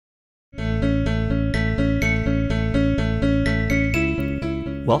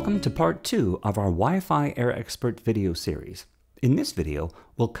Welcome to part 2 of our Wi-Fi Air Expert video series. In this video,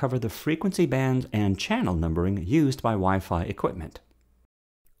 we'll cover the frequency bands and channel numbering used by Wi-Fi equipment.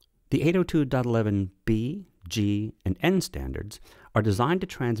 The 802.11b, G, and N standards are designed to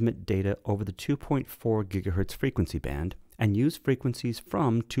transmit data over the 2.4 GHz frequency band and use frequencies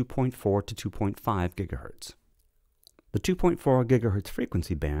from 2.4 to 2.5 GHz. The 2.4 GHz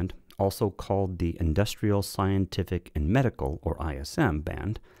frequency band, also called the Industrial, Scientific, and Medical, or ISM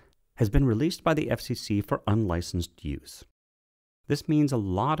band, has been released by the FCC for unlicensed use. This means a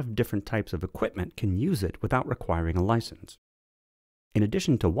lot of different types of equipment can use it without requiring a license. In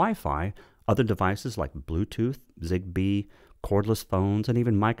addition to Wi-Fi, other devices like Bluetooth, Zigbee, cordless phones, and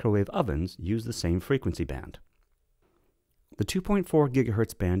even microwave ovens use the same frequency band. The 2.4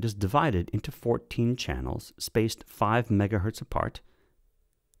 GHz band is divided into 14 channels spaced 5 MHz apart,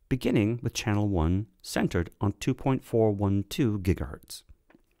 beginning with channel 1 centered on 2.412 GHz.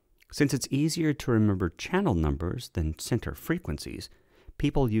 Since it's easier to remember channel numbers than center frequencies,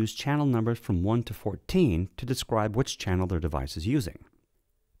 people use channel numbers from 1 to 14 to describe which channel their device is using.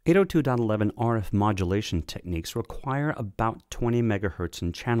 802.11 RF modulation techniques require about 20 MHz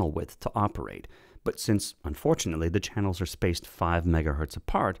in channel width to operate, but since, unfortunately, the channels are spaced 5 MHz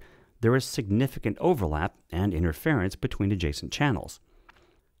apart, there is significant overlap and interference between adjacent channels.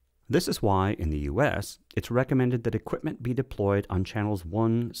 This is why, in the US, it's recommended that equipment be deployed on channels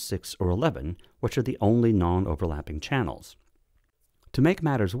 1, 6, or 11, which are the only non-overlapping channels. To make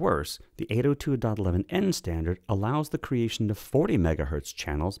matters worse, the 802.11n standard allows the creation of 40 MHz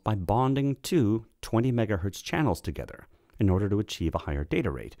channels by bonding two 20 MHz channels together in order to achieve a higher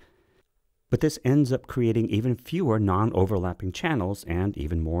data rate. But this ends up creating even fewer non-overlapping channels and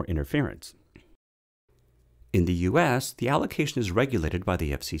even more interference. In the US, the allocation is regulated by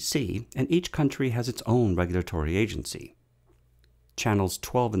the FCC, and each country has its own regulatory agency. Channels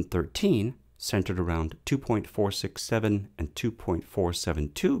 12 and 13, centered around 2.467 and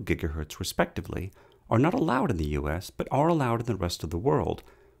 2.472 GHz respectively, are not allowed in the US but are allowed in the rest of the world,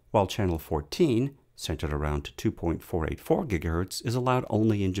 while channel 14, centered around 2.484 GHz, is allowed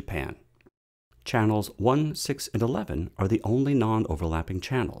only in Japan. Channels 1, 6, and 11 are the only non-overlapping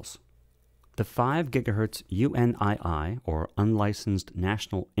channels. The 5 GHz UNII, or Unlicensed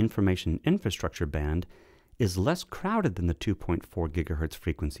National Information Infrastructure band, is less crowded than the 2.4 GHz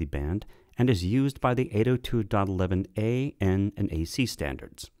frequency band and is used by the 802.11a, N, and AC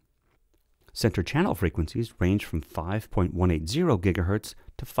standards. Center channel frequencies range from 5.180 GHz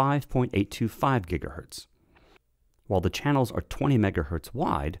to 5.825 GHz. While the channels are 20 MHz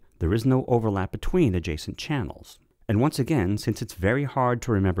wide, there is no overlap between adjacent channels. And once again, since it's very hard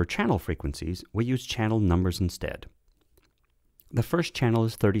to remember channel frequencies, we use channel numbers instead. The first channel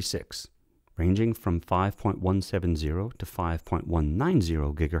is 36, ranging from 5.170 to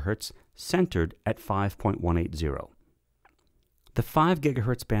 5.190 GHz, centered at 5.180. The 5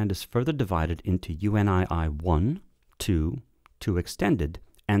 GHz band is further divided into UNII 1, 2, 2 extended,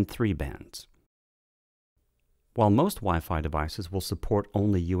 and 3 bands. While most Wi-Fi devices will support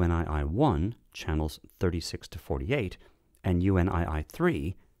only UNII 1, channels 36 to 48, and UNII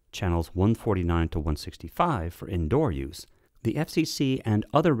 3, channels 149 to 165 for indoor use, the FCC and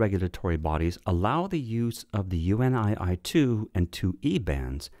other regulatory bodies allow the use of the UNII 2 and 2E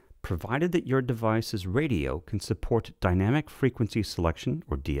bands, provided that your device's radio can support dynamic frequency selection,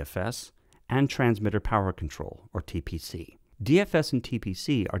 or DFS, and transmitter power control, or TPC. DFS and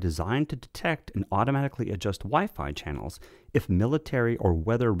TPC are designed to detect and automatically adjust Wi-Fi channels if military or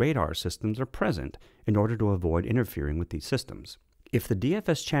weather radar systems are present in order to avoid interfering with these systems. If the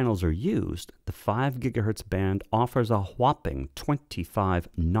DFS channels are used, the 5 GHz band offers a whopping 25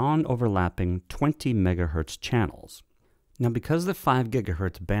 non-overlapping 20 MHz channels. Now, because the 5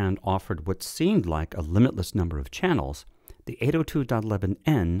 GHz band offered what seemed like a limitless number of channels, the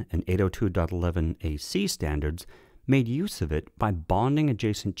 802.11n and 802.11ac standards made use of it by bonding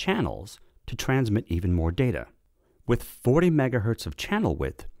adjacent channels to transmit even more data. With 40 MHz of channel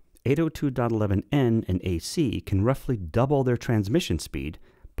width, 802.11n and AC can roughly double their transmission speed,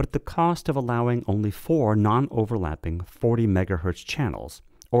 but at the cost of allowing only 4 non-overlapping 40 MHz channels,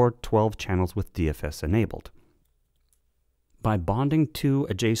 or 12 channels with DFS enabled. By bonding two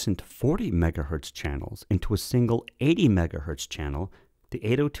adjacent 40 MHz channels into a single 80 MHz channel, the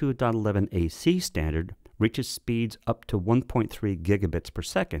 802.11ac standard reaches speeds up to 1.3 gigabits per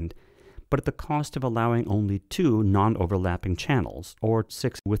second, but at the cost of allowing only 2 non-overlapping channels, or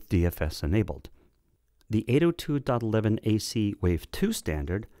 6 with DFS enabled. The 802.11ac Wave 2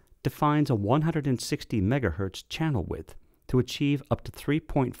 standard defines a 160 MHz channel width to achieve up to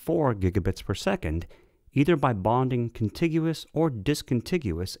 3.4 gigabits per second either by bonding contiguous or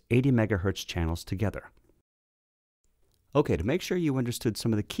discontiguous 80 MHz channels together. Okay, to make sure you understood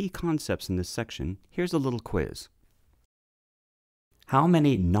some of the key concepts in this section, here's a little quiz. How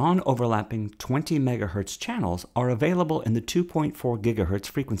many non-overlapping 20 MHz channels are available in the 2.4 GHz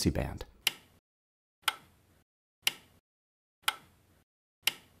frequency band?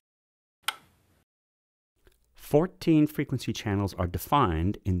 Fourteen frequency channels are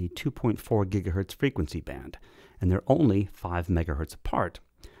defined in the 2.4 GHz frequency band, and they're only 5 MHz apart.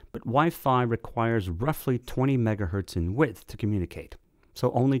 But Wi-Fi requires roughly 20 MHz in width to communicate,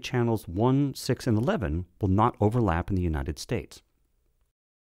 so only channels 1, 6, and 11 will not overlap in the United States.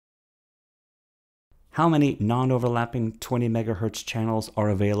 How many non-overlapping 20 MHz channels are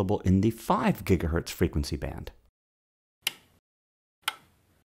available in the 5 GHz frequency band?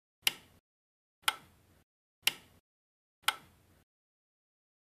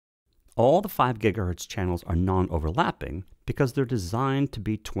 All the 5 GHz channels are non-overlapping because they're designed to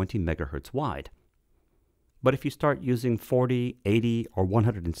be 20 MHz wide. But if you start using 40, 80, or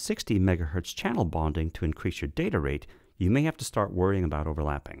 160 MHz channel bonding to increase your data rate, you may have to start worrying about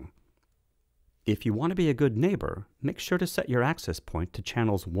overlapping. If you want to be a good neighbor, make sure to set your access point to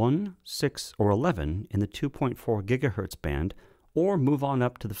channels 1, 6, or 11 in the 2.4 GHz band, or move on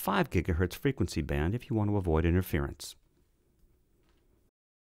up to the 5 GHz frequency band if you want to avoid interference.